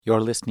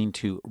You're listening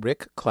to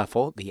Rick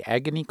Kleffel, the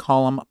Agony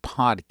Column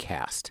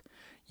podcast.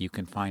 You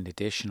can find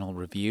additional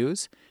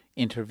reviews,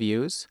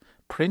 interviews,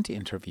 print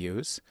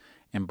interviews,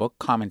 and book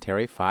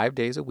commentary 5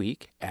 days a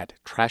week at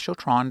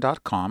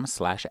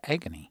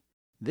trashotron.com/agony.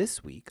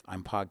 This week,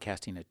 I'm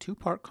podcasting a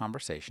two-part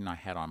conversation I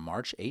had on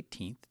March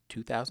 18th,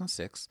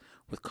 2006,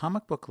 with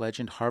comic book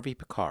legend Harvey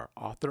Pekar,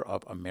 author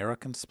of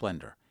American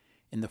Splendor.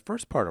 In the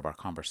first part of our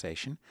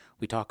conversation,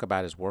 we talk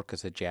about his work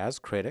as a jazz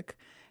critic,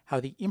 how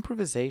the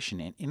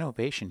improvisation and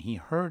innovation he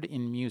heard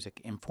in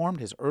music informed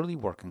his early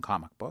work in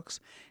comic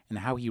books, and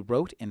how he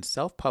wrote and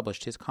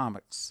self-published his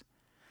comics.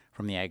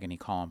 From the Agony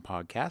Column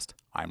podcast,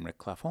 I'm Rick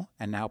Kleffel,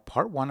 and now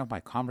part one of my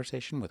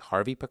conversation with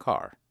Harvey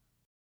Pekar.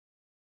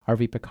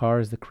 Harvey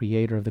Pekar is the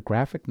creator of the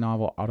graphic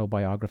novel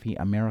autobiography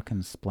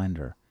American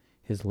Splendor.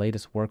 His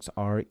latest works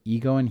are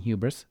Ego and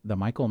Hubris, the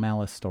Michael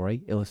Malice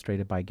story,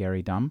 illustrated by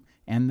Gary Dumm,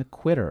 and The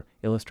Quitter,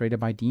 illustrated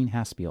by Dean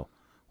Haspiel.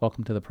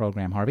 Welcome to the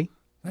program, Harvey.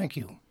 Thank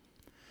you.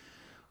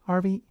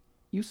 Harvey,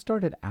 you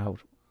started out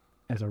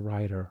as a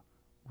writer,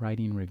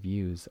 writing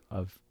reviews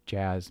of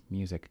jazz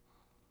music.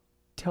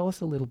 Tell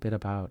us a little bit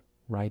about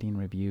writing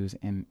reviews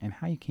and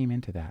how you came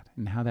into that,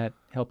 and how that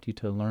helped you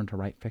to learn to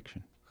write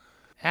fiction.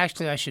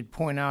 Actually, I should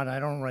point out I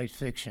don't write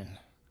fiction.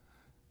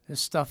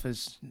 This stuff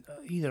is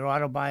either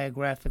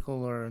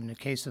autobiographical or, in the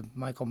case of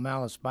Michael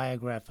Malice,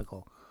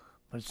 biographical,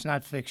 but it's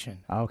not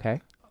fiction. Okay.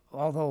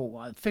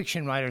 Although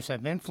fiction writers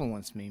have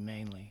influenced me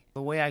mainly.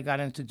 The way I got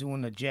into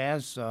doing the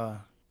jazz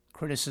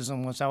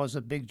criticism was I was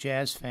a big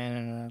jazz fan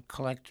and a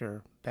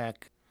collector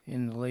back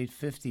in the late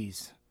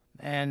 50s.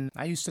 And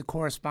I used to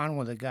correspond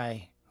with a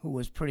guy who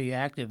was pretty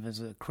active as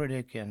a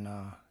critic, and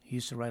he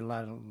used to write a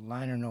lot of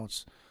liner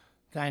notes.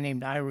 A guy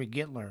named Ira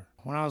Gittler.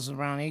 When I was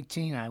around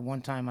 18,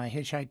 one time I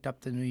hitchhiked up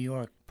to New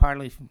York,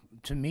 partly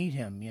to meet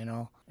him,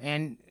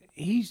 And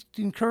he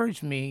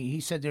encouraged me.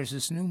 He said, there's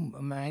this new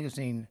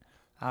magazine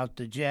out,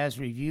 the Jazz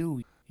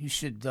Review. You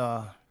should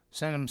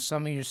send them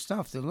some of your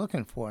stuff they're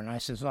looking for. And I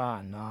says, no,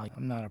 I'm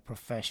not a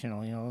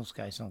professional. Those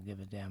guys don't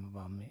give a damn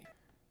about me.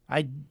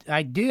 I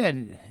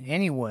did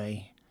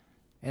anyway,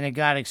 and it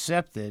got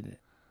accepted.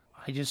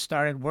 I just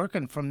started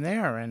working from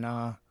there, and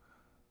I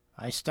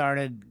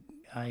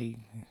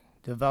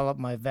developed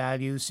my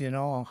values,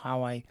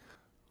 how I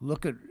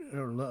look at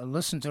or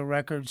listen to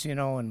records,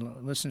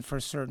 and listen for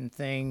certain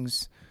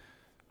things,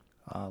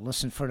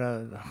 listen for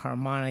the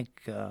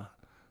harmonic,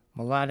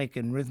 melodic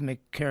and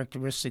rhythmic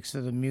characteristics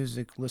of the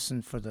music,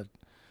 listen for the,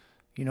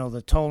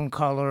 the tone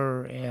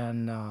color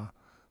and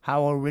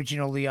how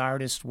original the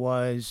artist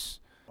was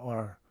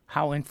or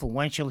how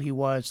influential he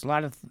was, a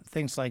lot of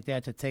things like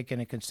that to take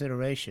into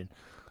consideration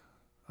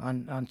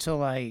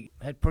until I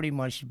had pretty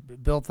much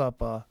built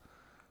up a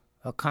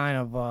kind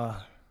of,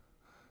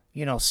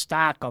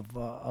 stock of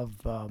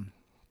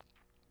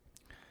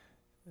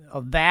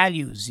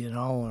values,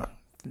 and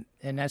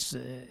that's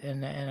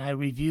and I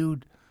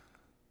reviewed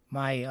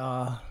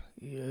my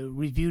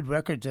reviewed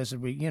records as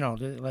with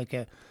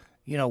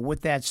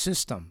that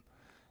system,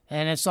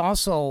 and it's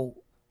also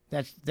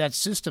that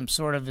system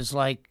sort of is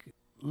like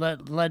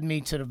led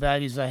me to the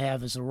values I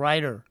have as a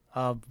writer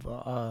of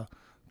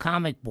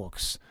comic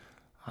books.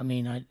 I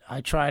mean,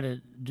 I try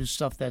to do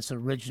stuff that's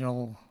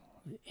original,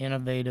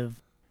 innovative.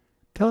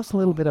 Tell us a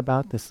little bit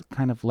about this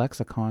kind of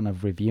lexicon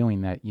of reviewing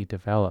that you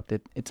developed.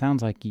 It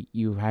sounds like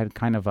you had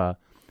kind of a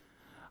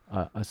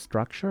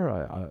structure,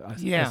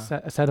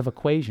 a set of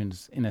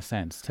equations, in a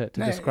sense, to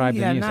describe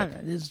the music.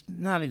 It's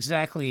not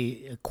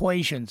exactly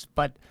equations,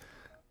 but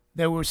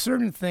there were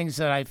certain things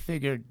that I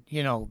figured,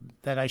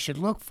 that I should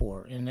look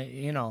for in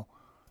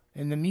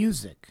the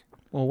music.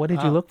 Well, what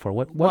did you look for?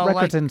 What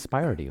records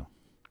inspired you?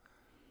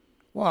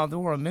 Well, there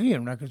were a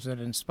million records that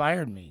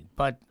inspired me,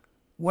 but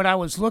what I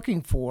was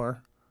looking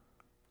for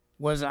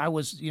was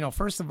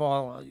first of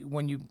all,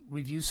 when you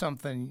review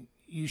something,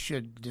 you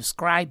should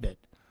describe it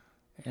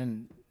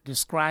and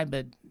describe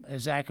it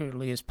as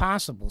accurately as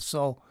possible.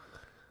 So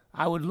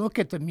I would look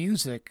at the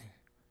music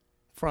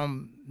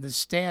from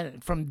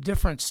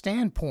different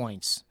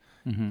standpoints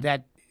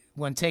that,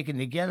 when taken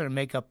together,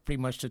 make up pretty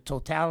much the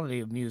totality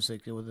of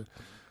music. It was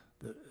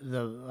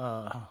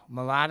the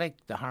melodic,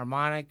 the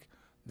harmonic,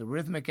 the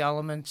rhythmic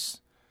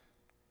elements,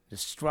 the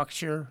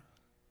structure,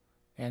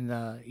 and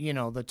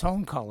the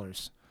tone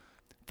colors.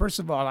 First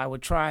of all, I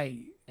would try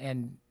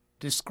and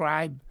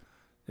describe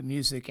the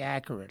music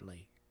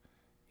accurately,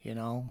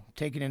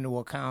 taking into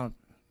account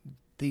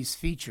these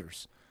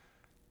features.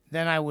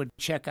 Then I would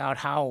check out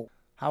how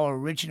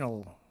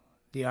original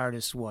the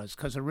artist was,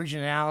 because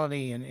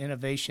originality and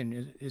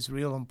innovation is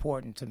real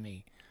important to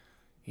me.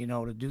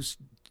 To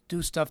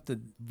do stuff to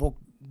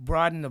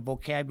broaden the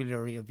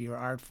vocabulary of your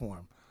art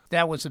form.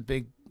 That was a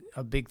big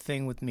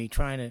thing with me,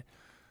 trying to.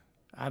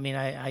 I mean,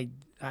 I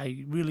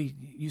really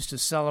used to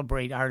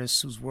celebrate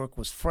artists whose work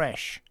was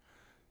fresh,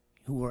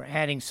 who were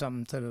adding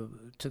something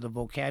to the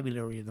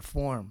vocabulary of the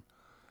form.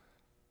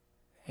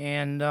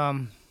 And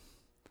and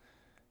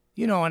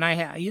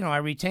I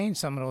retained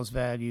some of those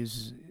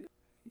values.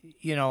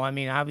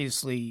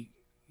 Obviously,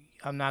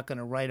 I'm not going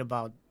to write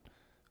about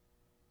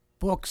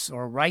books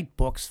or write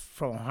books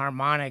from a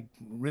harmonic,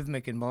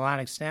 rhythmic, and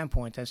melodic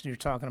standpoint. That's when you're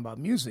talking about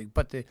music.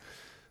 But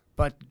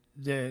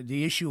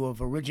the issue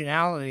of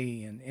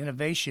originality and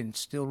innovation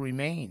still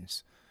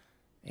remains,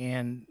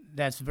 and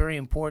that's very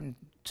important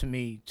to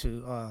me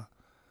to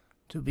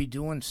be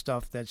doing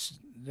stuff that's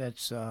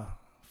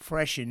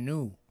fresh and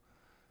new,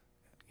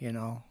 you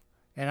know.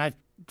 And I've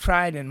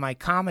tried in my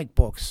comic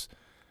books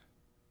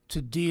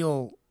to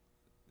deal,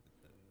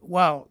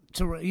 well,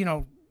 to, you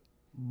know,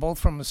 both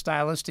from a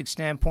stylistic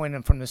standpoint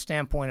and from the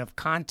standpoint of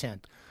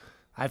content.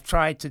 I've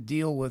tried to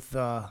deal with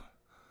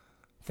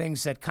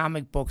things that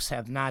comic books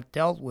have not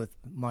dealt with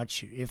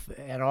much, if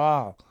at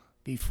all,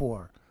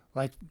 before.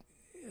 Like,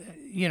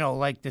 you know,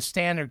 like the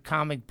standard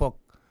comic book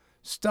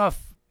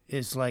stuff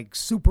is like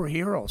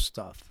superhero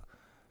stuff,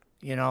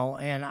 you know,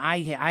 and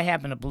I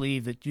happen to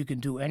believe that you can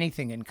do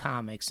anything in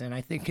comics, and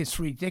I think it's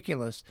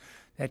ridiculous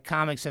that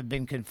comics have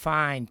been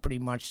confined pretty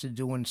much to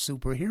doing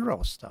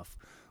superhero stuff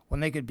when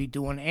they could be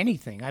doing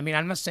anything. I mean,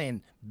 I'm not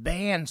saying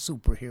ban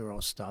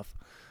superhero stuff,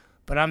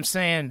 but I'm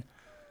saying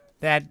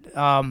that,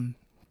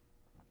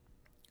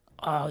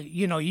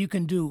 you know, you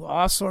can do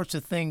all sorts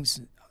of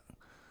things,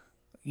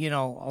 you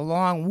know,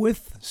 along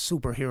with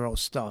superhero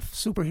stuff.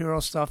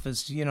 Superhero stuff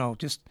is, you know,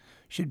 just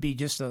should be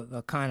just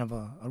a kind of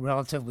a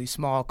relatively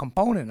small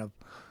component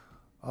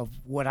of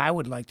what I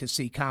would like to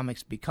see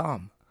comics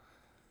become.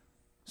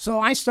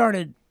 So I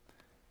started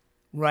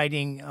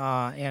writing,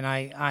 and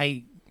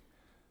I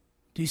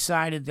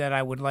decided that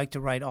I would like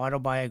to write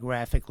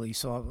autobiographically.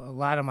 So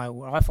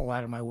awful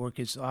lot of my work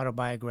is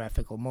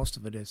autobiographical. Most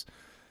of it is.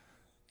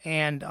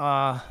 And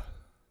I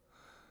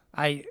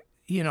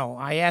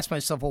asked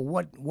myself, well,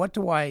 what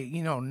do I,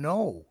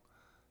 know?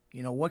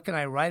 What can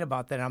I write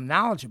about that I'm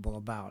knowledgeable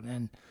about?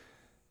 And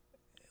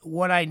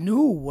what I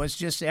knew was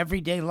just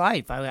everyday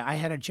life. I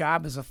had a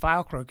job as a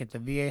file clerk at the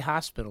VA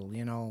hospital,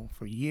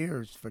 for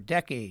years, for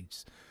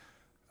decades.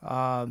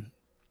 But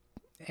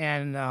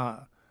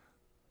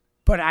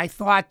I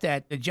thought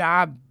that the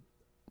job,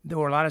 there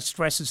were a lot of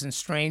stresses and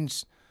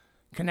strains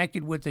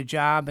connected with the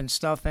job and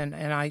stuff, and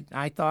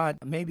I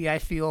thought maybe I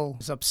feel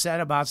as upset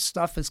about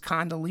stuff as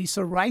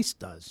Condoleezza Rice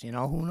does,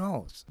 who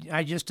knows?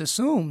 I just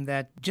assumed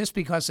that just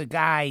because a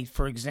guy,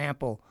 for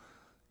example,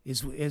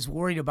 is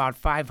worried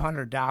about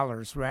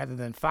 $500 rather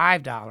than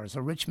 $5,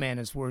 a rich man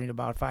is worried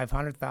about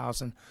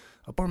 $500,000,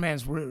 a poor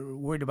man's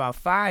worried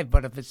about $5,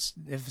 but if it's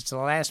the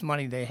last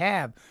money they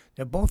have,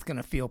 they're both going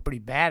to feel pretty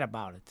bad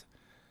about it.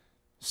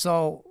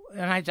 So,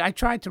 and I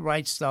tried to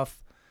write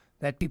stuff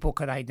that people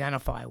could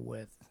identify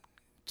with,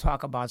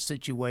 talk about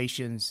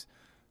situations,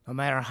 no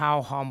matter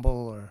how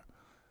humble or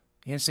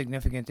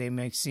insignificant they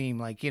may seem,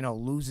 like,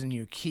 losing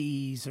your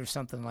keys or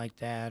something like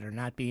that, or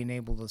not being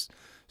able to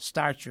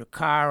start your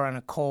car on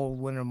a cold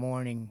winter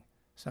morning,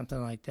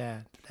 something like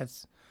that.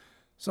 That's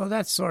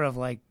sort of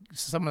like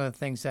some of the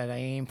things that I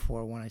aimed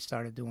for when I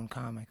started doing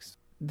comics.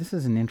 This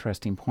is an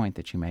interesting point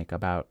that you make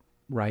about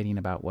writing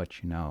about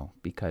what you know,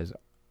 because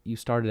you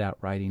started out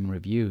writing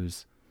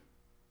reviews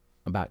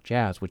about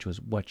jazz, which was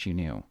what you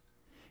knew.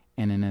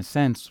 And in a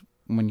sense,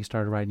 when you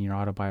started writing your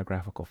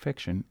autobiographical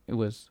fiction,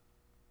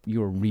 you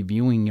were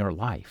reviewing your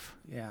life.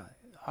 Yeah,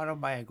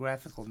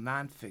 autobiographical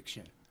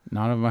nonfiction.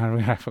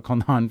 Autobiographical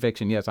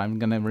nonfiction. Yes, I'm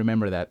going to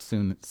remember that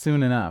soon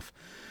enough.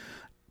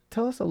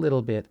 Tell us a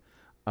little bit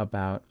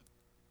about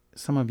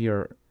some of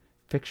your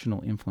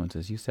fictional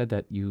influences. You said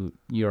that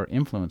you're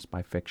influenced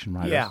by fiction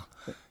writers.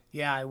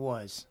 Yeah, I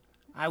was.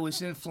 I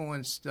was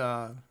influenced,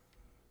 by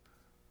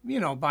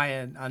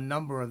a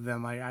number of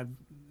them. I've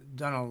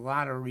done a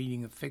lot of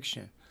reading of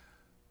fiction.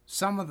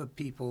 Some of the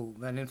people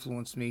that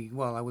influenced me,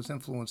 well, I was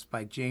influenced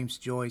by James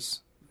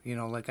Joyce,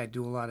 like I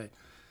do a lot of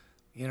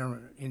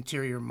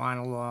interior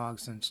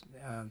monologues, and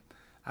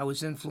I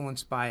was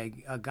influenced by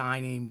a guy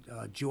named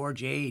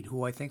George Ade,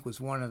 who I think was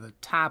one of the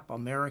top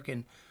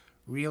American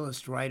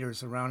realist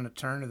writers around the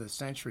turn of the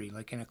century,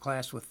 like in a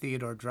class with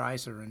Theodore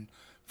Dreiser and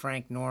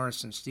Frank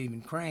Norris and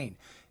Stephen Crane,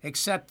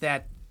 except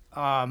that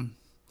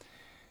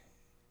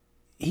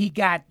he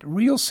got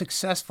real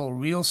successful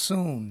real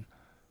soon,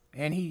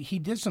 and he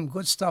did some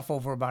good stuff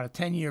over about a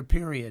 10-year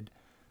period.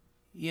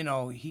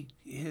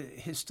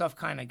 His stuff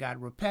kind of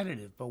got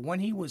repetitive, but when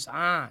he was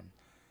on,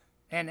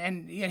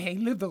 and he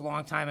lived a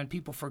long time and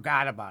people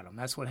forgot about him.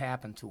 That's what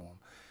happened to him.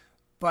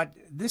 But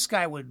this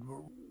guy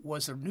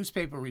was a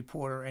newspaper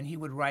reporter, and he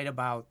would write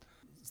about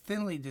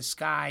thinly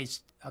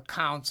disguised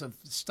accounts of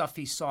stuff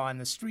he saw in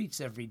the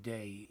streets every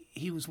day.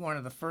 He was one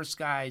of the first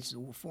guys,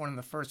 one of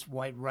the first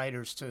white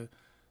writers to,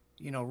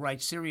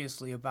 write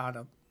seriously about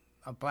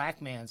a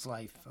black man's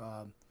life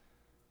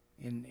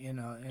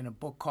in a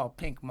book called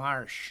Pink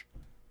Marsh.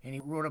 And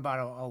he wrote about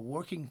a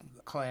working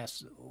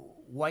class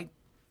white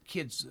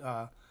kid's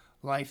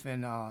life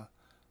in a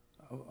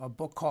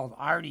book called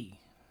Artie.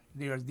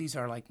 These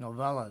are like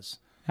novellas.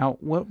 Now,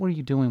 what were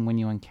you doing when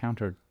you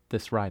encountered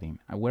this writing?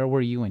 Where were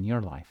you in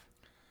your life?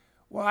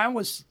 Well,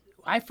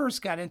 I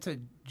first got into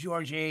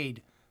George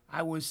Ade.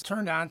 I was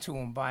turned on to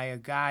him by a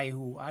guy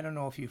who, I don't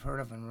know if you've heard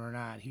of him or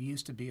not. He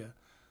used to be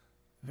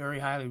very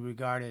highly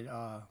regarded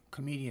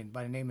comedian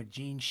by the name of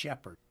Gene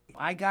Shepard.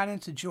 I got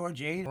into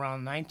George A.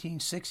 around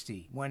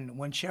 1960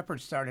 when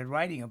Shepard started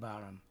writing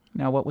about him.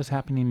 Now, what was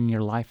happening in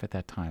your life at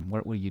that time?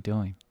 What were you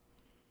doing?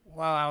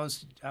 Well,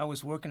 I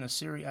was working a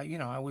series.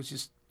 I was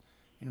just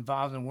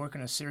involved in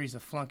working a series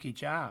of flunky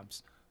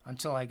jobs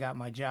until I got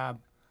my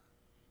job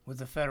with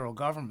the federal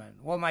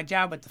government. Well, my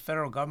job at the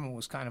federal government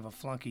was kind of a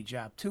flunky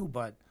job too,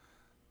 but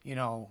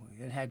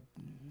it had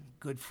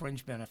good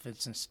fringe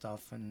benefits and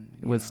stuff, and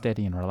It was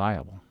steady and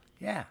reliable.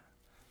 Yeah,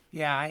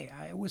 yeah.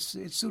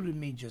 It suited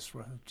me just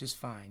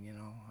fine.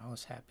 I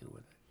was happy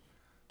with it.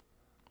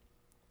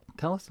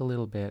 Tell us a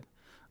little bit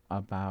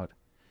about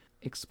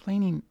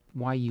explaining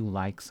why you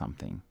like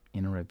something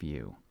in a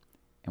review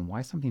and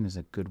why something is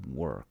a good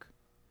work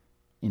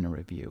in a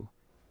review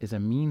is a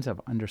means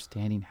of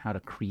understanding how to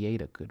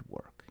create a good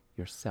work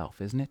yourself,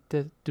 isn't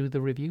it? Do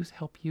the reviews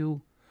help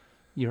you,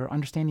 your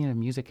understanding of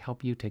music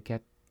help you to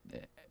get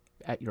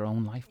at your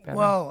own life better?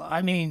 Well,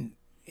 I mean,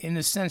 in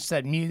the sense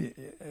that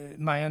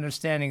my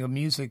understanding of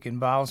music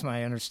involves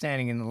my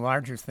understanding in the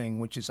larger thing,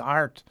 which is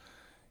art.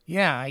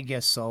 Yeah, I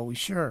guess so,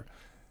 sure.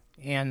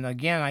 And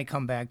again, I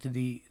come back to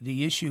the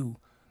issue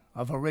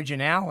of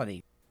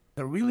originality.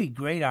 The really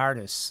great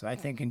artists, I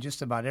think, in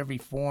just about every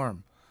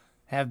form,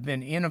 have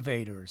been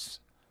innovators,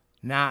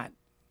 not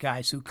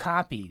guys who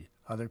copied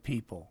other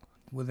people.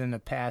 Within the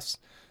past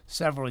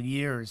several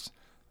years,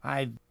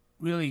 I've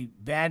really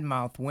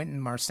badmouthed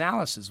Wynton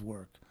Marsalis's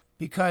work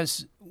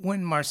because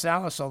Wynton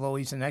Marsalis, although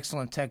he's an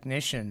excellent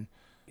technician,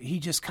 he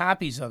just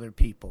copies other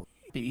people.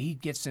 He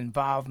gets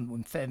involved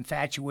and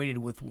infatuated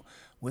with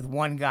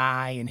one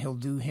guy, and he'll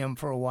do him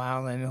for a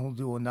while, and then he'll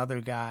do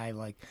another guy.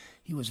 Like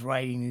he was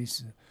writing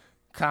these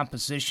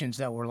compositions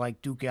that were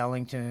like Duke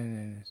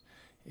Ellington,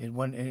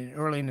 and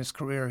early in his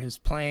career, his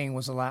playing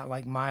was a lot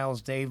like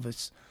Miles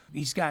Davis.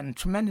 He's gotten a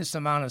tremendous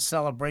amount of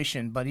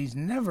celebration, but he's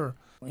never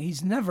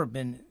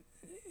been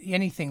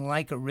anything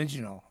like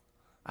original.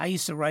 I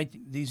used to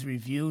write these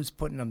reviews,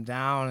 putting them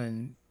down,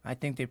 and I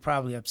think they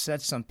probably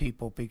upset some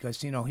people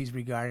because, he's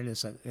regarded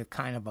as a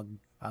kind of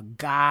a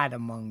god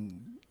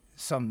among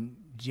some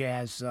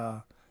jazz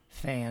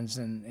fans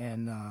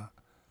and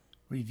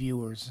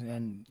reviewers,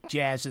 and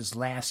jazz's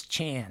last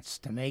chance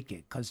to make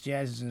it, because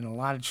jazz is in a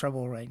lot of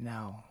trouble right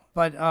now.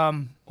 But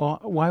well,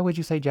 why would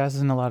you say jazz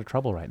is in a lot of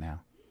trouble right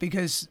now?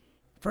 Because,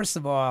 first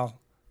of all,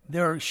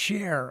 their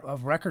share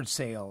of record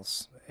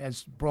sales,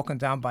 as broken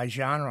down by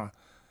genre,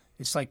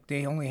 it's like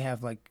they only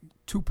have like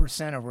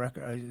 2% of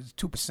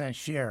 2%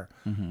 share,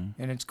 and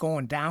it's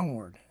going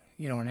downward,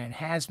 and it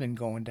has been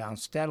going down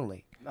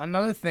steadily.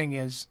 Another thing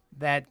is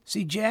that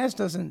jazz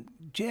doesn't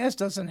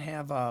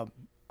have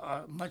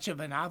much of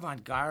an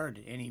avant-garde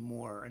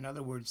anymore. In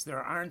other words,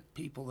 there aren't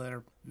people that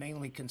are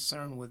mainly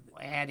concerned with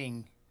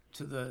adding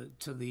to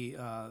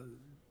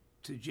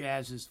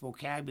jazz's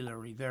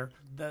vocabulary.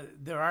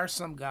 There are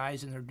some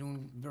guys, and they're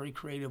doing very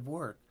creative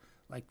work.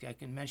 Like I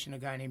can mention a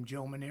guy named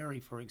Joe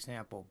Maneri, for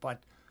example,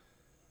 but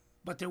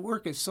their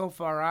work is so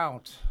far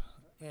out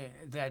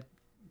that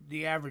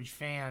the average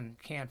fan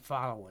can't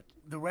follow it.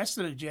 The rest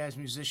of the jazz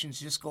musicians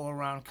just go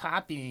around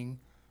copying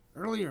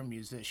earlier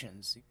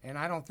musicians, and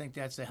I don't think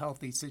that's a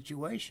healthy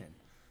situation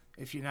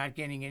if you're not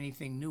getting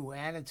anything new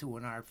added to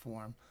an art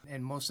form.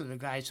 And most of the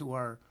guys who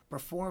are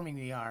performing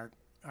the art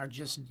are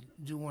just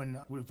doing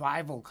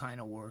revival kind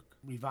of work,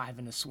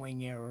 reviving the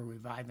swing era,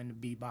 reviving the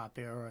bebop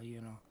era,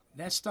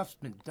 That stuff's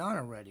been done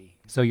already.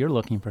 So you're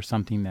looking for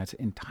something that's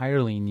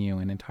entirely new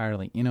and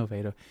entirely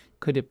innovative.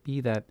 Could it be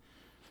that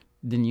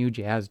the new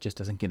jazz just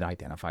doesn't get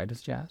identified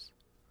as jazz?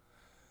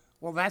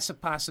 Well, that's a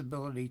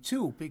possibility,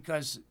 too,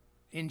 because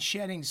in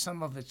shedding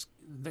some of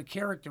the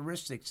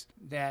characteristics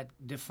that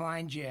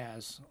define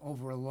jazz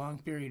over a long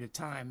period of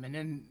time, and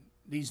then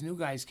these new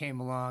guys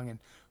came along and,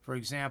 for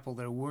example,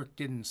 their work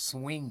didn't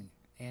swing.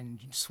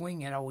 And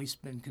swing had always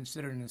been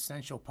considered an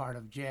essential part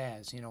of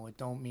jazz. It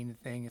don't mean a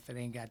thing if it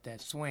ain't got that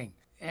swing.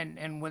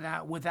 And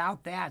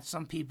without that,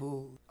 some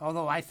people,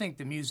 although I think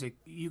the music,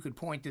 you could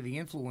point to the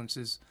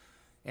influences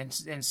and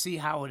see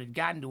how it had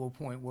gotten to a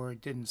point where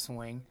it didn't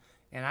swing.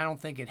 And I don't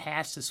think it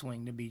has to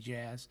swing to be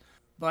jazz.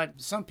 But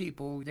some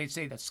people, they'd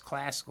say that's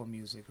classical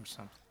music or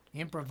something.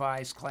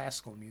 Improvised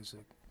classical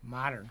music,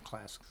 modern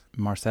classical.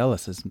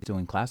 Marsalis is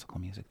doing classical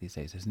music these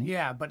days, isn't he?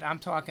 Yeah, but I'm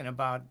talking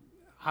about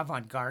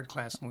avant-garde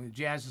classical music.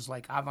 Jazz is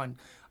like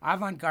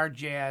avant-garde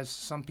jazz.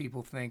 Some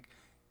people think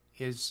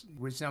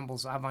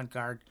resembles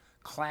avant-garde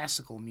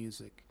classical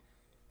music,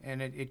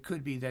 and it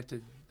could be that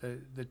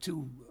the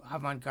two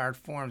avant-garde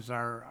forms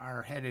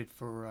are headed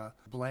for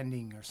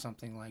blending or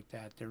something like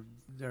that.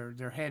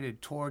 They're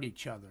headed toward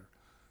each other.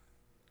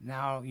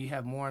 Now you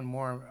have more and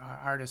more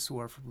artists who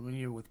are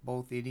familiar with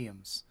both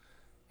idioms,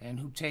 and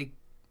who take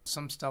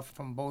some stuff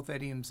from both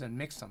idioms and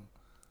mix them.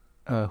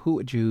 Who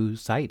would you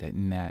cite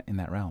in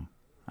that realm?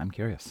 I'm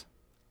curious.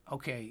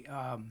 Okay,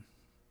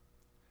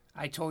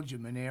 I told you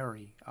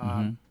Maneri,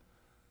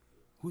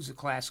 who's a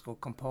classical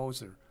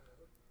composer.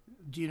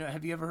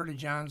 Have you ever heard of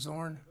John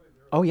Zorn?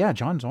 Oh yeah,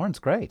 John Zorn's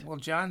great. Well,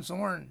 John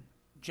Zorn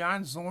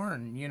John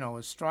Zorn,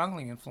 is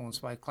strongly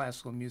influenced by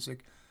classical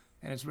music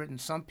and has written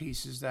some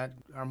pieces that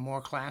are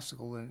more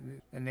classical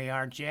than they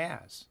are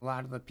jazz. A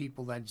lot of the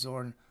people that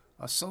Zorn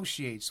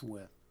associates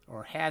with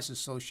or has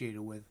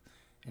associated with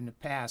in the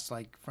past,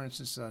 like, for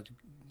instance, a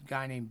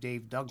guy named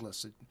Dave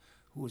Douglas,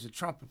 who was a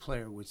trumpet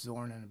player with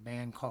Zorn in a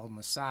band called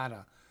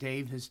Masada.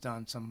 Dave has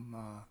done some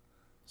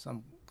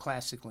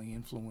classically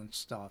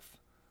influenced stuff.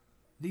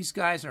 These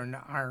guys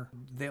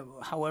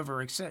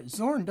however,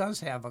 Zorn does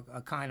have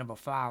a kind of a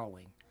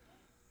following,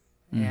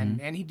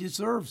 and he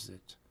deserves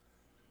it.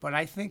 But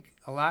I think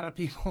a lot of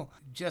people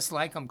just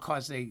like him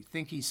because they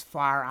think he's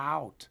far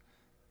out,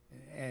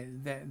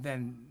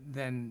 than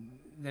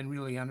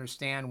really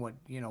understand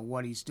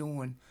what he's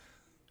doing,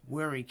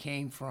 where he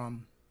came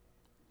from,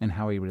 and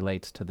how he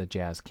relates to the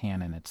jazz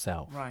canon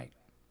itself. Right.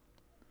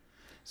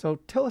 So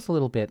tell us a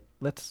little bit.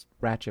 Let's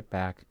ratchet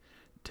back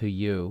to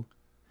you.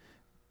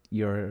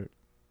 You're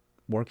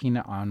working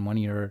on one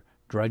of your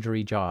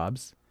drudgery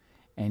jobs,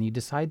 and you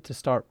decide to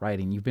start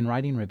writing. You've been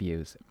writing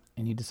reviews,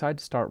 and you decide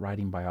to start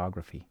writing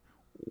biography.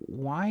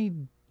 Why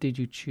did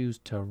you choose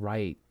to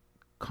write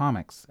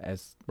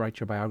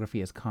your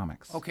biography as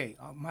comics? Okay,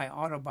 my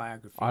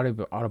autobiography.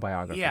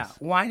 Autobiographies. Yeah.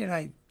 Why did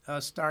I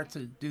start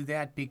to do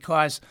that?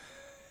 Because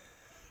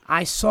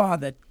I saw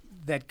that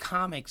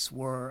comics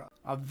were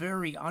a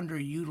very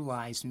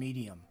underutilized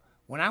medium.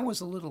 When I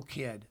was a little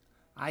kid,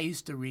 I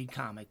used to read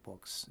comic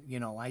books.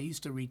 I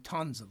used to read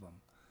tons of them.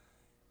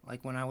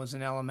 Like when I was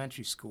in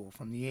elementary school,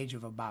 from the age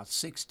of about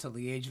 6 till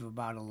the age of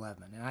about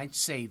 11. And I'd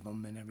save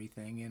them and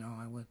everything,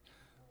 I was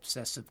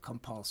obsessive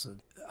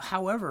compulsive.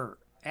 However,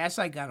 as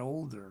I got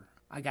older,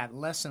 I got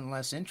less and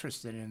less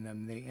interested in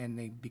them, and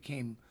they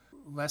became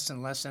less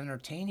and less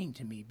entertaining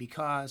to me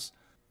because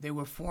they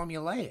were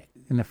formulaic.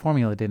 And the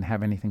formula didn't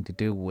have anything to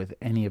do with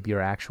any of your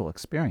actual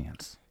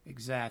experience.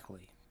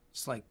 Exactly.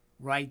 It's like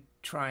right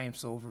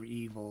triumphs over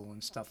evil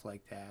and stuff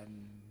like that,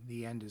 and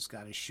the end has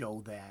got to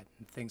show that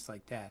and things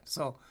like that.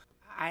 So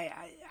I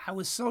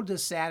was so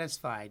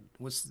dissatisfied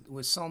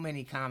with so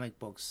many comic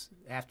books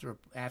after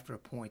a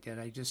point that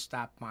I just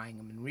stopped buying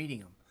them and reading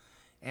them.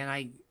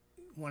 And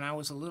when I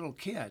was a little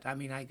kid,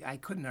 I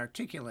couldn't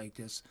articulate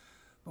this,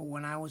 but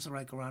when I was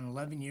like around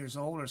 11 years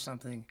old or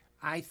something,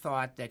 I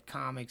thought that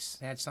comics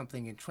had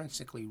something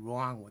intrinsically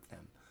wrong with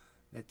them,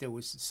 that there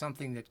was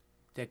something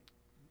that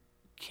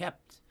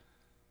kept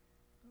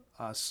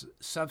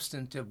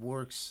substantive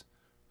works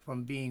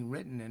from being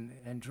written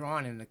and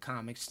drawn in the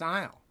comic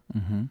style.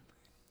 Mm-hmm.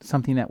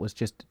 Something that was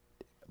just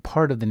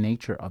part of the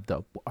nature of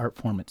the art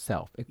form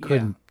itself. It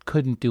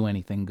couldn't do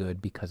anything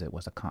good because it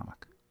was a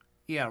comic.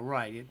 Yeah,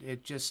 right.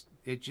 It just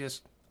they're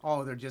just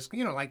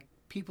like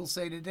people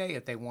say today,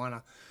 if they want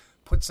to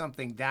put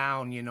something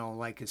down,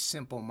 like as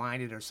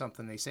simple-minded or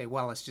something, they say,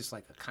 well, it's just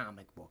like a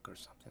comic book or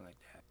something like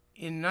that.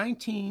 In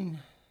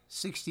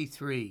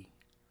 1963,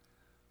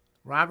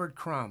 Robert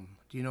Crumb,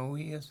 do you know who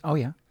he is? Oh,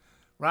 yeah.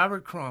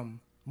 Robert Crumb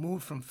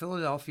moved from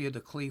Philadelphia to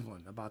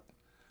Cleveland, about a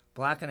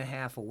block and a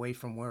half away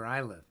from where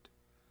I lived.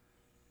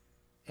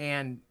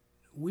 And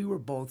we were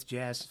both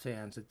jazz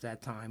fans at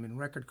that time and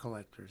record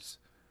collectors.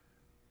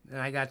 And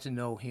I got to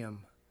know him.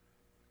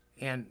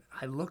 And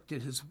I looked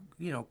at his,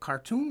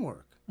 cartoon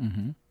work.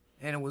 Mm-hmm.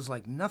 And it was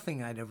like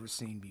nothing I'd ever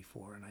seen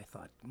before. And I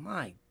thought,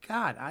 my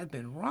God, I've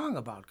been wrong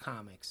about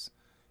comics.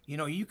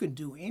 You can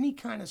do any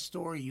kind of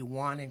story you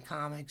want in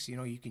comics.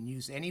 You can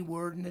use any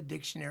word in the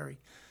dictionary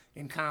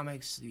in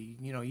comics.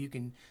 You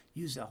can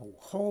use a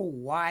whole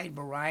wide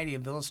variety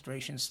of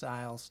illustration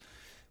styles.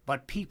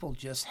 But people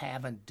just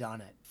haven't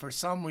done it. For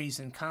some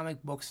reason,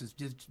 comic books has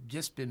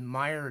just been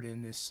mired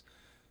in this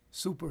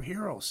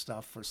superhero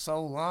stuff for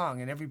so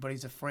long, and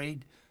everybody's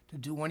afraid to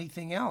do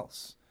anything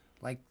else.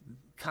 Like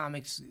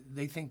comics,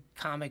 they think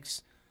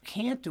comics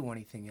can't do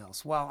anything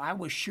else. Well, I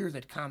was sure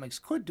that comics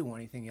could do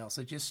anything else.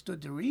 It just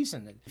stood to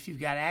reason that if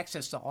you've got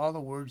access to all the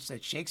words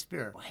that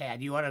Shakespeare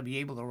had, you ought to be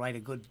able to write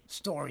a good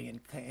story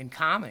in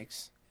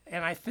comics.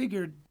 And I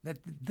figured that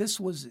this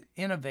was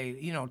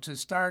innovative, to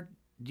start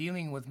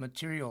dealing with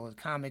material that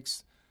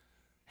comics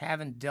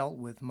haven't dealt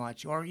with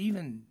much, or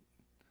even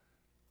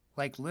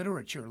like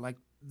literature, like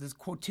the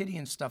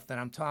quotidian stuff that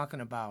I'm talking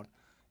about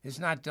is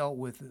not dealt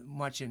with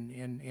much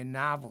in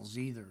novels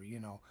either,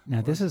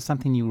 Now, this is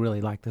something you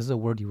really like. This is a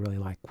word you really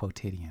like,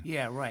 quotidian.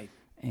 Yeah, right.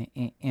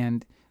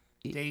 And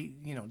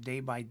day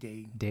by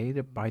day. Day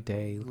by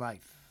day.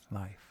 Life.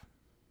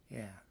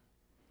 Yeah.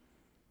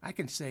 I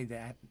can say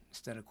that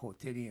instead of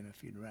quotidian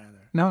if you'd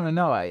rather.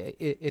 No.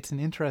 It's an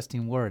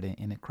interesting word,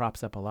 and it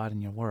crops up a lot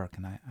in your work,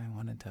 and I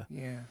wanted to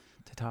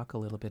talk a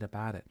little bit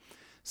about it.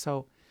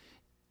 So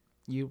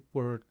you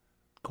were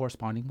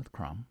corresponding with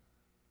Crumb,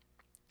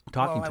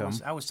 talking to him.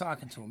 I was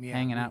talking to him, yeah.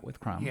 Hanging out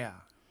with Crumb. Yeah,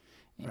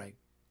 right.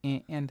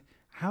 And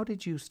how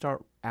did you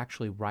start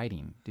actually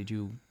writing? Did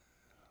you...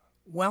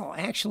 Well,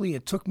 actually,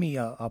 it took me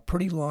a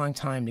pretty long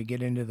time to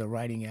get into the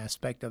writing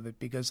aspect of it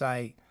because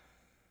I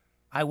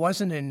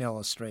wasn't an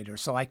illustrator,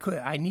 so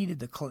I needed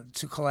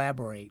to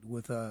collaborate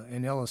with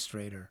an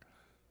illustrator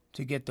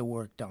to get the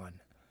work done.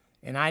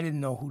 And I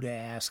didn't know who to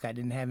ask. I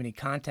didn't have any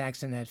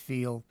contacts in that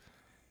field.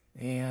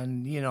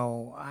 And,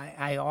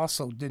 I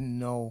also didn't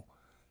know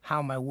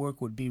how my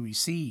work would be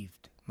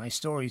received. My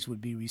stories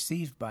would be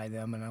received by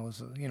them, and I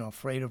was,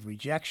 afraid of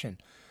rejection.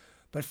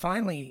 But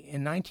finally,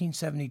 in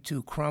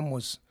 1972, Crumb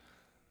was,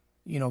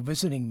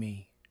 visiting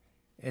me.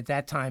 At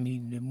that time, he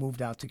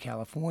moved out to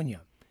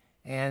California.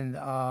 And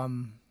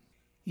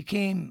he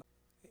came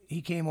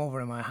over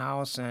to my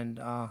house, and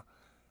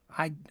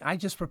I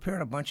just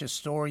prepared a bunch of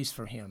stories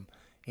for him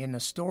in a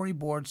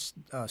storyboard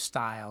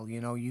style,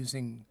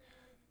 using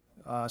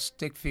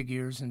stick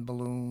figures and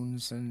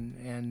balloons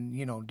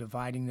and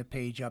dividing the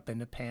page up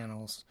into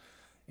panels.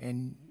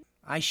 And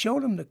I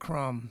showed him the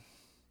Crumb,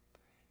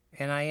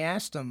 and I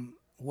asked him,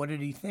 what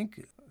did he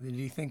think? Did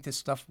he think this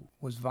stuff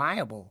was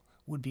viable,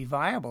 would be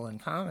viable in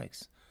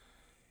comics?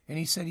 And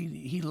he said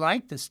he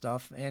liked the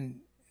stuff,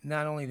 and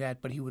not only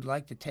that, but he would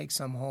like to take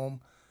some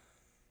home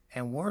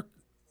and work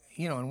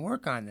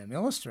on them,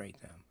 illustrate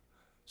them.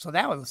 So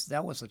that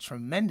was a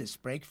tremendous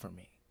break for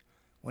me.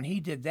 When he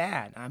did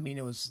that, I mean,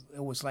 it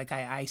was like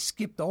I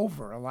skipped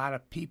over a lot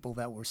of people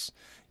that were,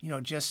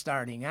 just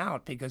starting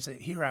out, because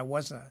here I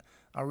was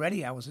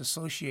already I was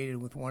associated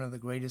with one of the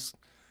greatest,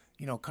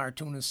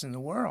 cartoonists in the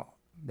world.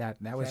 That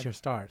was your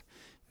start.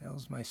 That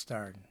was my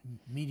start,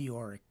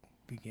 meteoric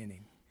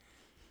beginning.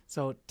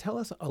 So tell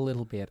us a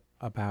little bit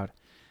about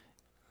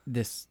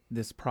this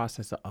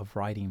process of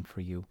writing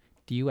for you.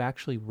 Do you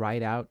actually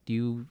write out? Do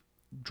you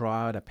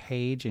draw out a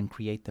page and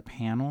create the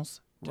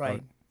panels?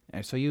 Right.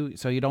 So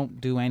you don't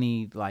do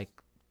any, like,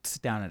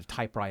 sit down at a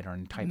typewriter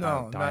and type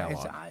out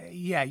dialogue?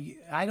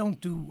 I don't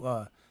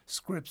do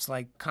scripts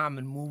like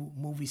common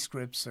movie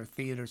scripts or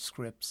theater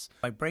scripts.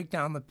 I break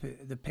down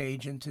the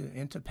page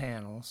into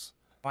panels.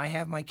 I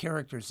have my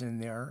characters in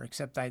there,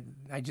 except I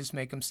just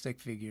make them stick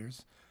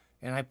figures,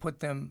 and I put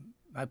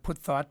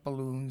thought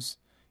balloons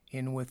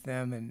in with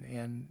them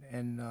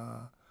and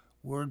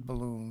word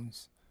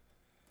balloons,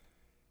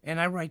 and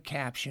I write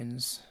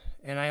captions,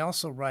 and I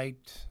also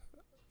write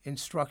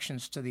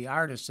instructions to the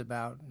artist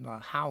about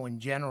how, in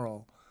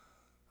general,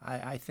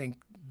 I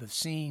think the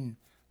scene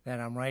that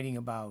I'm writing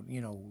about,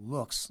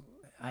 looks.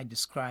 I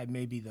describe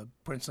maybe the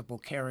principal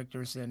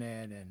characters in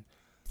it, and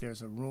if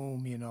there's a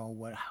room,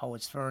 how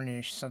it's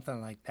furnished,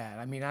 something like that.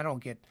 I mean, I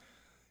don't get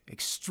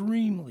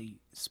extremely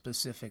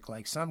specific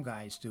like some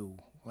guys do.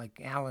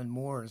 Like Alan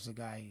Moore is a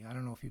guy, I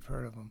don't know if you've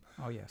heard of him.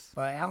 Oh, yes.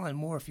 But Alan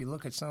Moore, if you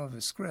look at some of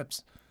his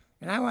scripts,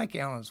 and I like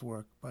Alan's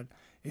work, but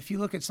if you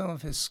look at some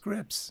of his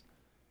scripts,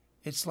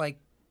 it's like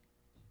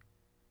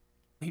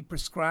he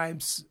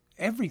prescribes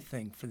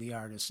everything for the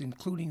artist,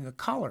 including the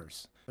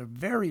colors. They're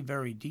very,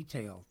 very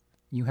detailed.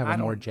 You have a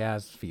more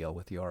jazz feel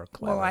with your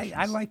collaborations.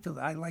 Well,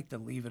 I like to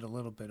leave it a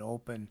little bit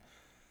open,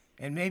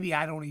 and maybe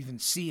I don't even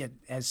see it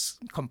as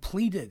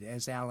completed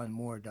as Alan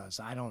Moore does.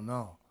 I don't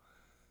know.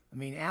 I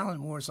mean, Alan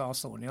Moore's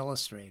also an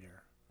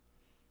illustrator,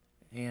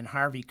 and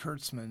Harvey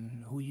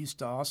Kurtzman, who used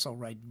to also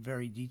write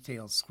very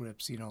detailed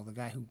scripts, the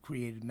guy who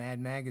created Mad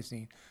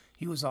Magazine,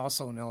 he was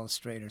also an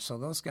illustrator. So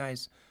those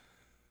guys,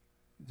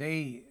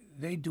 they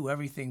do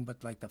everything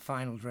but like the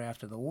final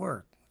draft of the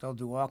work. They'll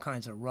do all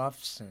kinds of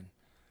roughs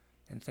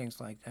and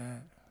things like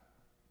that.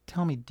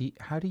 Tell me,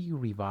 how do you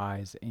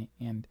revise?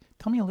 And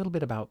tell me a little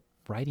bit about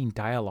writing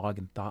dialogue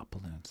in thought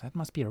balloons. That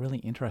must be a really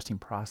interesting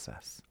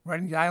process.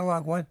 Writing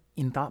dialogue what?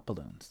 In thought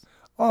balloons.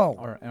 Oh.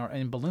 Or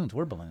in balloons.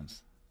 Word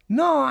balloons.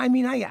 No, I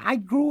mean, I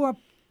grew up,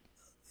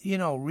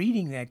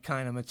 reading that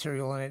kind of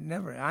material, and it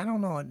never, I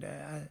don't know,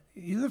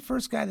 you're the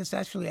first guy that's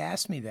actually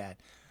asked me that,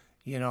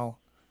 in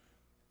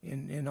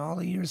all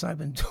the years I've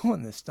been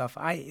doing this stuff.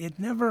 It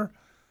never,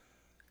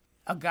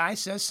 a guy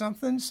says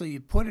something, so you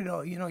put it,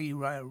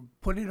 you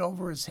put it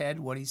over his head,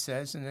 what he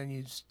says, and then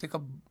you stick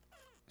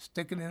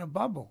it in a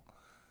bubble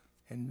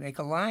and make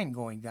a line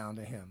going down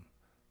to him.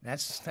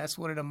 That's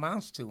what it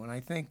amounts to, and I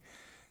think,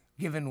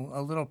 given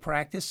a little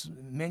practice,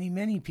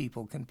 many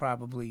people can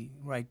probably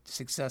write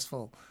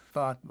successful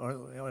thought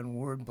and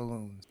word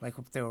balloons. Like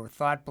if there were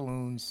thought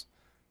balloons,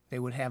 they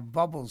would have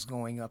bubbles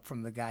going up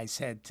from the guy's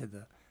head to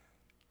the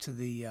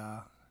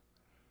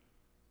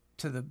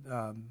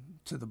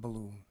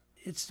balloon.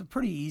 It's a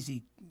pretty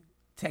easy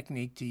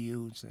technique to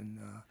use. And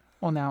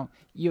well, now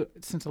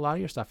since a lot of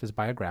your stuff is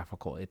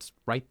biographical, it's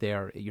right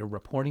there. You're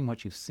reporting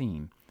what you've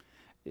seen.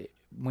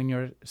 When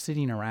you're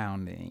sitting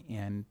around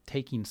and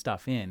taking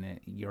stuff in,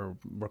 you're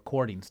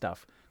recording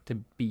stuff to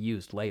be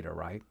used later,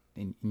 right?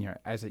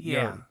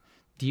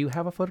 Do you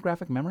have a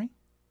photographic memory?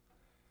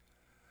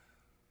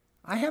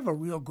 I have a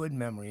real good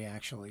memory,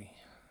 actually.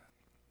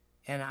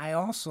 And I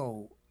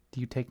also... Do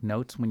you take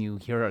notes when you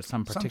hear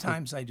some particular...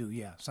 Sometimes I do,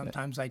 yeah.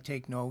 Sometimes I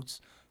take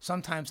notes.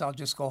 Sometimes I'll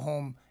just go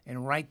home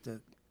and write the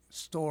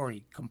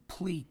story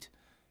complete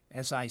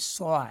as I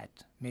saw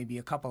it, maybe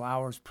a couple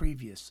hours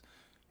previous,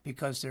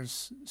 because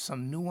there's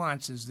some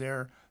nuances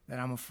there that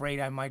I'm afraid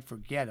I might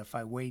forget if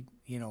I wait,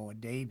 a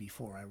day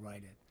before I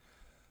write it.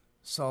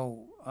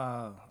 So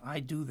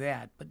I do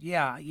that. But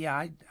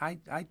I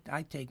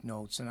take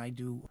notes, and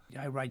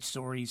I write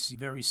stories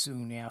very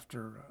soon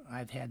after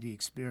I've had the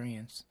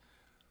experience.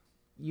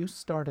 You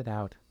started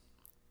out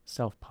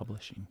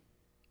self-publishing.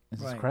 Is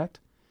this Right. correct?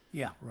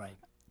 Yeah, right.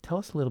 Tell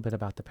us a little bit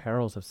about the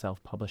perils of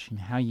self-publishing,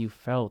 how you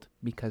felt,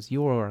 because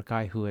you were a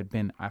guy who had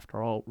been,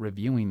 after all,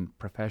 reviewing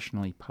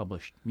professionally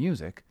published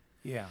music.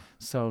 Yeah.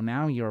 So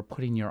now you're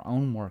putting your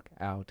own work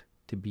out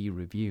to be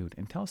reviewed.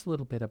 And tell us a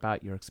little bit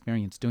about your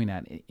experience doing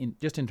that,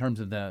 just in terms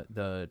of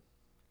the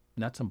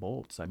nuts and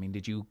bolts. I mean,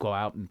 did you go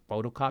out and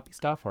photocopy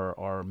stuff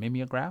or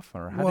mimeograph,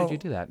 or how did you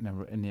do that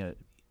in the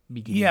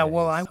beginning? Yeah,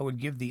 well, I would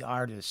give the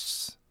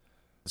artists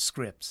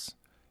scripts,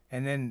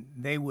 and then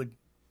they would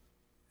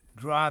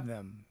draw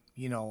them,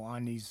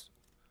 on these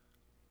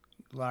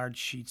large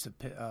sheets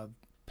of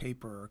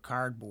paper or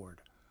cardboard.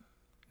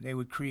 They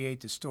would create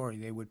the story.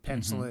 They would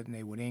pencil it, and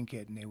they would ink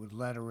it, and they would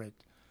letter it,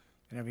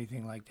 and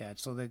everything like that.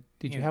 So that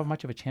did you have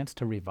much of a chance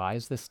to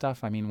revise this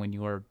stuff? I mean, when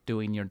you were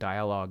doing your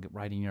dialogue,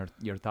 writing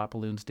your thought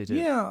balloons, did you?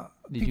 Yeah,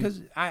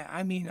 because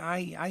I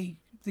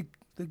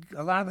think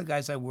a lot of the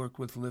guys I worked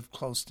with lived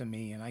close to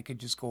me, and I could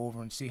just go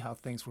over and see how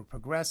things were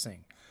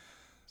progressing.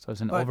 So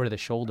it's an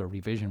over-the-shoulder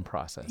revision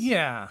process.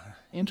 Yeah.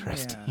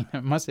 Interesting.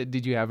 Yeah.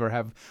 Did you ever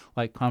have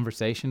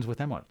conversations with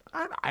them?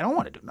 I don't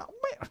want to do no.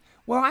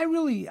 Well, I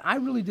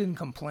really didn't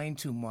complain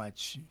too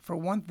much. For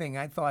one thing,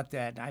 I thought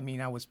that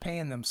I was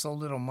paying them so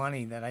little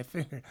money that I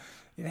figured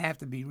it'd have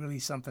to be really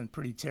something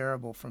pretty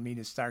terrible for me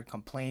to start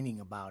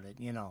complaining about it,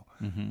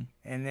 Mm-hmm.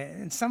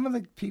 And some of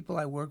the people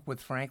I worked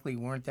with, frankly,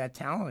 weren't that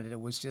talented. It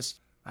was just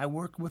I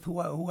worked with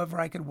whoever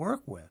I could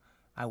work with.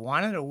 I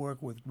wanted to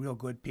work with real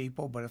good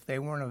people, but if they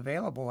weren't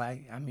available,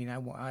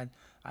 I'd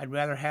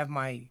rather have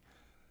my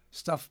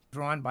stuff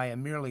drawn by a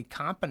merely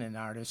competent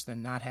artist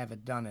than not have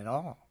it done at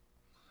all.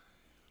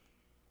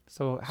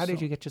 So how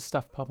did you get your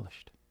stuff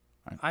published?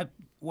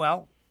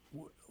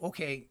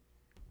 Okay,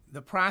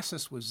 the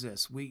process was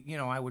this.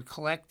 I would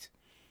collect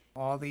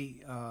all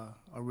the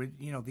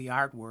the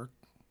artwork,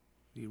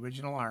 the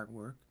original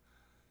artwork,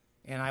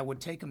 and I would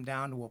take them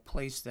down to a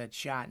place that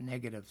shot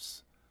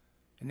negatives,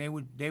 and they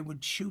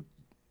would shoot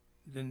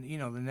the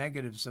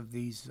negatives of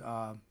these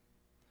of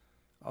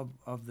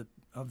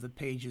the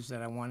pages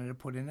that I wanted to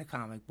put in the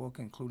comic book,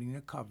 including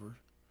the cover.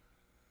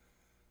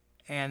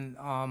 And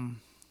oh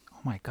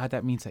my God,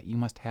 that means that you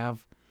must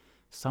have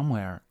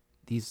somewhere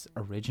these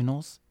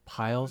originals,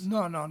 piles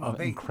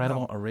of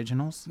incredible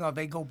originals. No,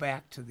 they go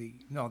back to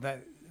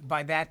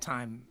by that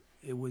time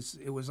it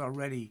was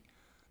already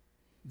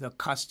the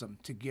custom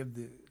to give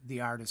the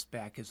artist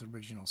back his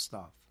original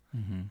stuff.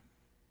 Mm-hmm.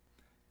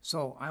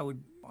 So I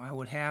would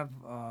have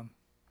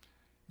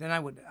then I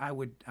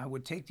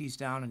would take these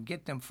down and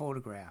get them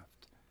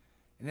photographed,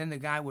 and then the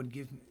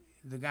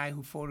guy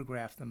who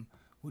photographed them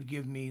would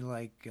give me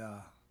like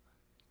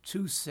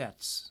 2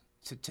 sets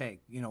to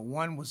take.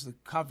 One was the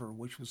cover,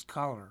 which was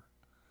color,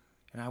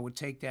 and I would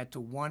take that to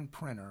one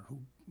printer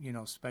who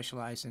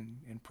specialized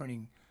in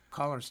printing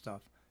color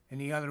stuff, and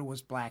the other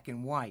was black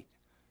and white,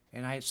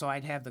 and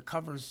I'd have the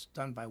covers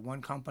done by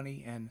one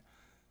company and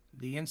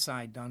the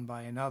inside done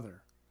by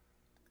another.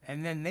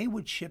 And then they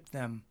would ship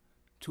them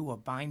to a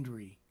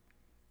bindery,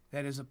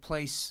 that is a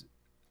place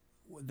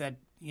that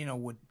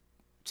would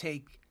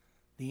take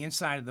the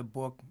inside of the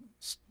book,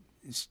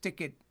 stick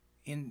it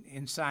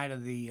inside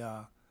of the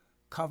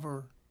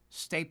cover,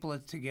 staple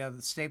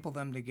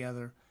them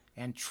together,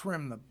 and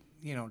trim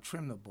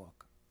the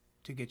book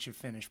to get your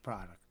finished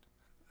product.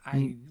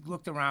 I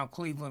looked around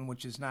Cleveland,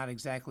 which is not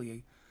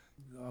exactly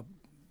a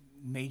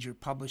major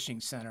publishing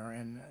center,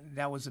 and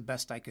that was the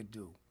best I could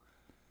do.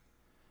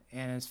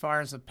 And as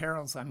far as the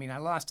perils, I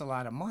lost a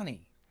lot of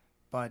money,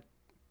 but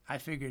I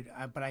figured,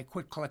 but I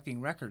quit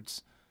collecting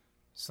records,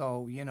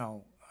 so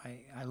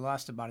I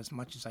lost about as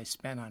much as I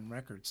spent on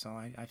records, so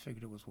I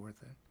figured it was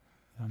worth it.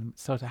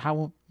 So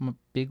how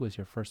big was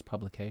your first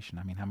publication?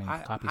 How many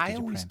copies did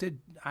you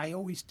print? I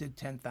always did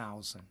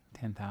 10,000.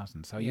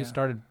 10,000. So you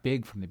started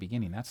big from the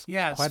beginning. That's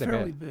quite it's a bit.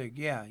 fairly big.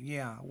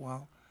 Yeah.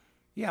 Well,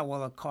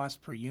 the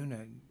cost per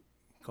unit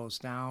goes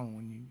down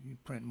when you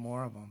print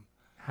more of them.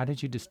 How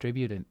did you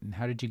distribute it, and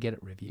how did you get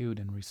it reviewed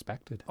and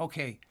respected?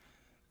 Okay,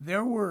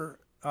 there were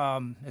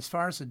as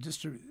far as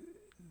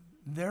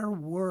there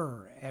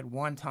were at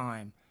one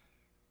time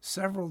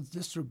several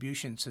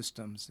distribution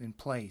systems in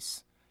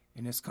place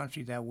in this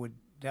country that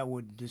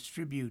would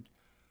distribute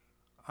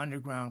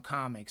underground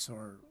comics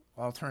or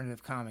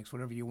alternative comics,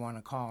 whatever you want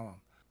to call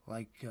them,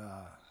 like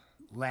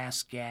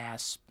Last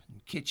Gasp,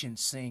 Kitchen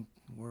Sink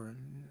were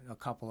a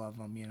couple of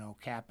them.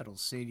 Capital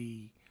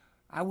City.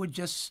 I would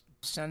just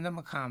send them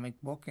a comic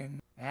book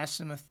and ask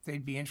them if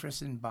they'd be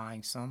interested in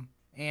buying some,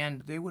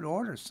 and they would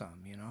order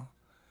some.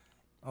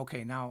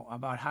 Okay, now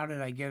about how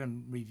did I get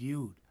them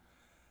reviewed?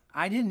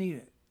 I didn't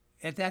even,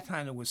 at that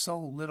time there was so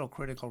little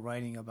critical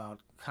writing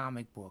about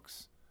comic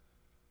books,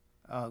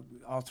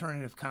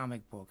 alternative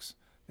comic books,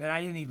 that I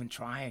didn't even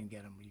try and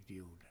get them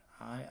reviewed.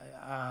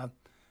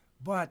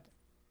 But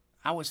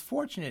I was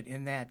fortunate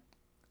in that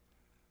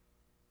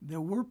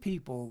there were a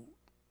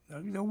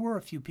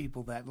few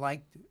people that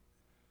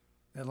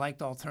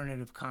liked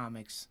alternative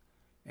comics,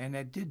 and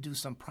that did do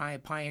some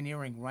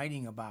pioneering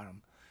writing about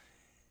them.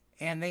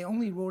 And they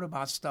only wrote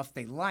about stuff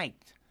they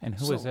liked. And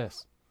who is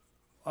this?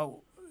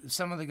 Oh,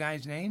 Some of the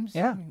guys' names?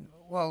 Yeah.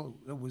 Well,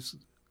 it was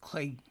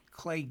Clay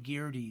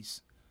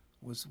Geardes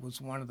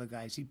was one of the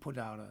guys. He put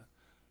out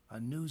a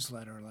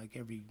newsletter like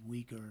every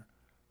week or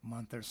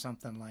month or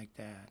something like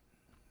that.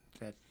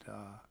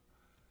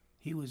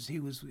 He was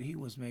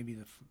maybe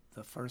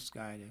the first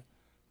guy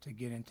to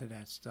get into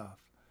that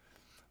stuff.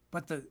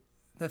 But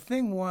the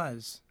thing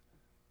was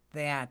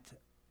that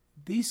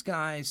these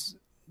guys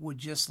would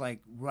just like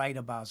write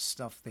about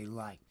stuff they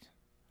liked.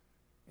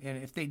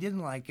 And if they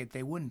didn't like it,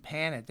 they wouldn't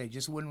pan it. They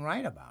just wouldn't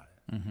write about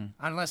it. Mm-hmm.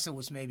 Unless it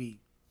was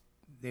maybe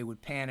they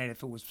would pan it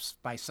if it was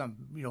by some,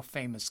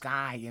 famous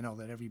guy,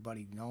 that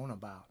everybody known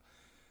about.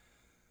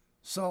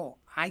 So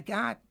I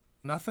got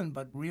nothing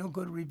but real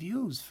good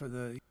reviews for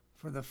the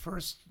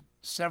first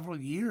several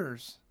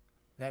years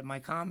that my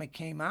comic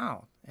came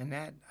out. And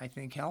that, I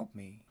think, helped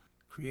me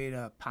create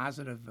a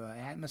positive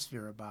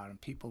atmosphere about him.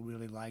 People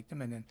really liked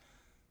him. And then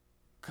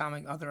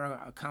other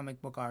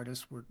comic book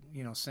artists were,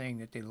 saying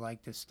that they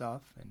liked this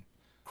stuff, and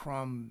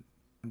Crumb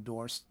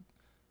endorsed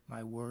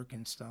my work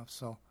and stuff.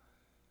 So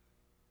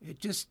it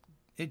just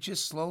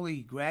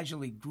slowly,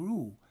 gradually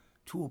grew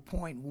to a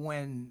point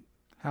when.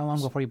 How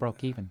long before you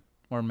broke even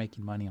or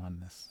making money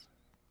on this?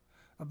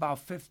 About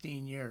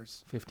 15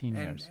 years. 15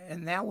 years.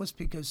 And that was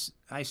because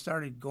I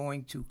started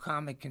going to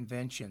comic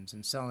conventions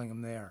and selling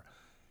them there.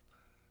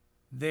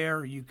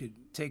 There you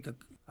could take a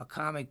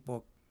comic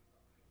book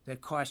that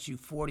cost you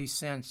 40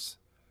 cents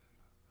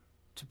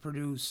to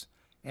produce,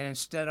 and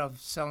instead of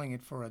selling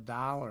it for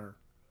 $1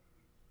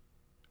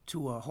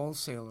 to a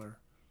wholesaler,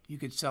 you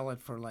could sell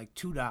it for like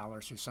 $2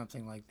 or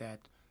something like that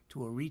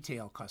to a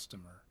retail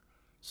customer.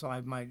 So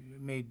I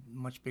made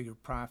much bigger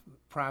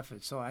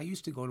profit. So I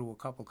used to go to a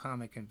couple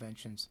comic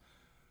conventions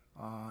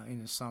in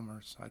the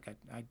summers. Like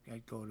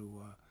I'd go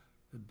to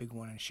the big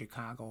one in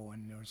Chicago,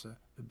 and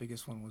the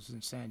biggest one was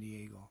in San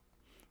Diego.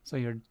 So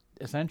you're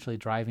essentially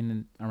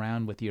driving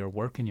around with your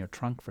work in your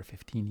trunk for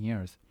 15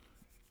 years.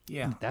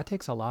 Yeah. That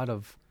takes a lot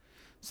of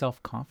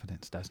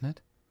self-confidence, doesn't it?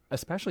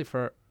 Especially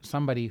for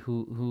somebody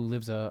who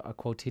lives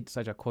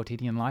such a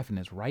quotidian life and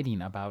is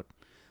writing about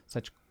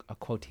such a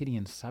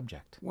quotidian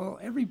subject. Well,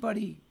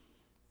 everybody,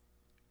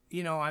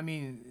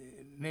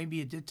 maybe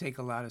it did take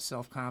a lot of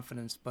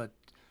self-confidence, but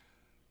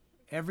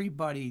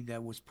everybody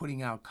that was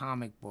putting out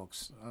comic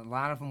books, a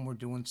lot of them were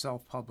doing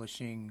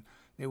self-publishing.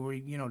 They were,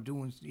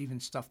 doing even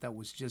stuff that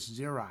was just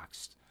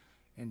Xeroxed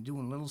and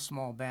doing little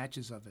small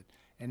batches of it.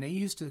 And they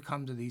used to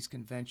come to these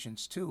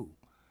conventions too,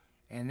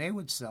 and they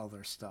would sell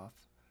their stuff,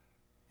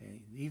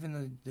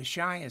 even the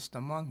shyest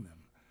among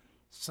them.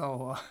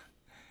 So,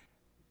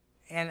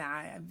 and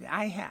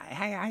I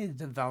had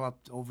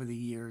developed over the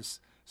years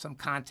some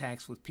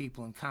contacts with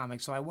people in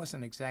comics, so I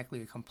wasn't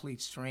exactly a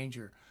complete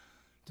stranger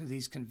to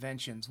these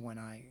conventions when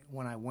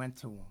I went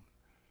to them.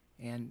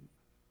 And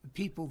the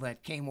people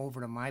that came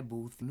over to my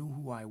booth knew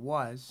who I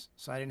was,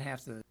 so I didn't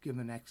have to give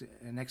an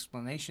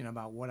explanation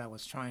about what I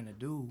was trying to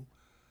do.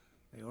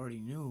 They already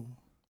knew.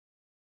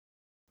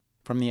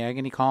 From the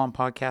Agony Column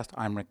podcast,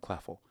 I'm Rick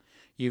Kleffel.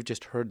 You've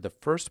just heard the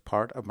first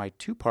part of my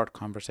 2-part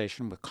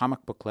conversation with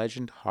comic book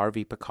legend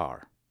Harvey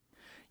Pekar.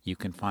 You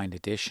can find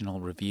additional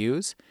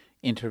reviews,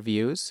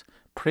 interviews,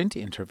 print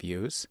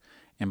interviews,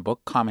 and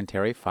book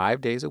commentary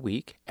 5 days a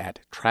week at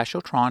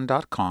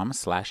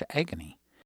trashotron.com/agony.